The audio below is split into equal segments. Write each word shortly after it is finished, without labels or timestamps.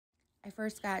I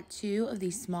first got 2 of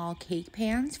these small cake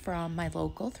pans from my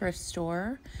local thrift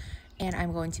store, and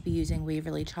I'm going to be using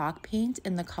Waverly chalk paint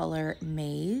in the color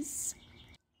Maize.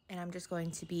 And I'm just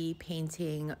going to be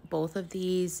painting both of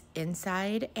these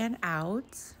inside and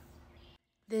out.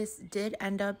 This did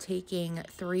end up taking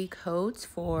 3 coats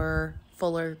for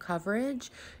fuller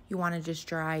coverage. You want to just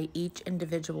dry each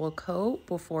individual coat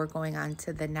before going on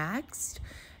to the next.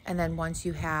 And then once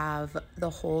you have the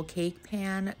whole cake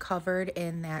pan covered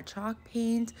in that chalk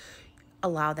paint,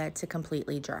 allow that to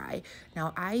completely dry.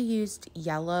 Now I used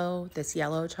this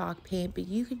yellow chalk paint, but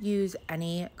you could use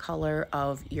any color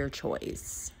of your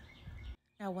choice.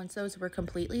 Now, once those were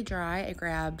completely dry, I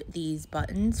grabbed these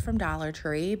buttons from Dollar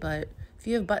Tree, but if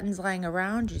you have buttons lying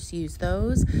around, just use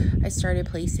those. I started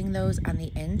placing those on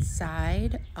the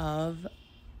inside of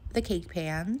the cake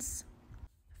pans,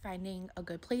 finding a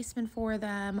good placement for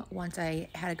them. Once I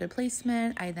had a good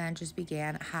placement, I then just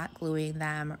began hot gluing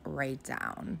them right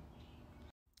down.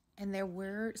 And there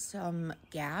were some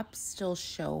gaps still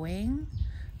showing,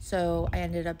 so I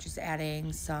ended up just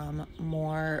adding some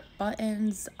more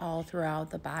buttons all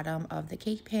throughout the bottom of the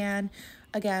cake pan.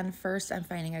 Again, first I'm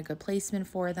finding a good placement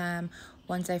for them.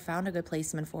 Once I found a good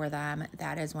placement for them,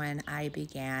 that is when I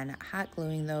began hot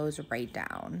gluing those right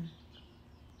down.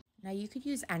 Now you could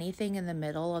use anything in the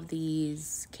middle of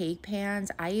these cake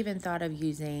pans. I even thought of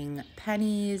using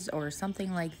pennies or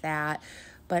something like that,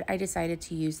 but I decided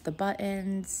to use the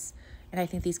buttons, and I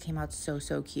think these came out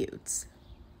so cute.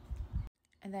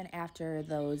 And then after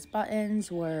those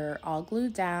buttons were all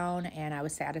glued down and I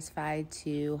was satisfied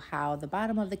to how the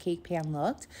bottom of the cake pan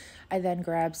looked, I then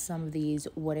grabbed some of these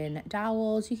wooden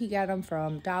dowels. You could get them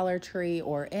from Dollar Tree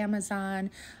or Amazon.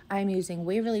 I'm using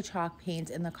Waverly chalk paint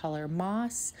in the color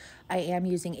Moss. I am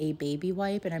using a baby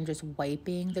wipe and I'm just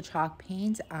wiping the chalk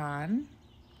paint on.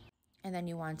 And then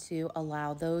you want to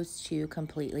allow those to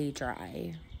completely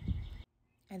dry.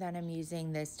 And then I'm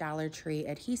using this Dollar Tree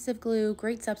adhesive glue,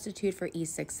 great substitute for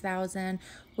E6000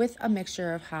 with a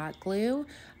mixture of hot glue.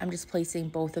 I'm just placing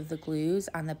both of the glues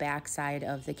on the back side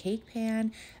of the cake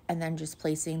pan and then just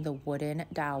placing the wooden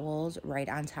dowels right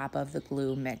on top of the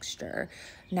glue mixture.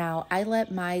 Now, I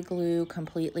let my glue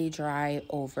completely dry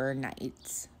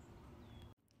overnight.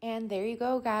 And there you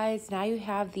go, guys. Now you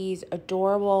have these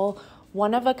adorable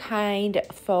one-of-a-kind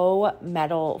faux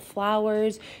metal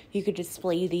flowers. You could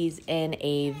display these in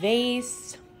a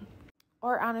vase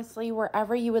or honestly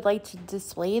wherever you would like to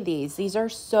display these. These are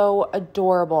so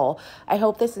adorable. I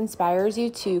hope this inspires you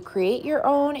to create your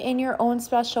own in your own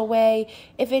special way.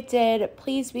 If it did,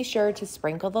 please be sure to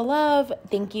sprinkle the love.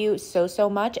 Thank you so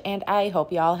much, and I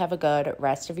hope you all have a good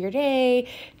rest of your day.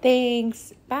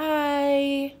 Thanks.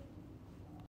 Bye.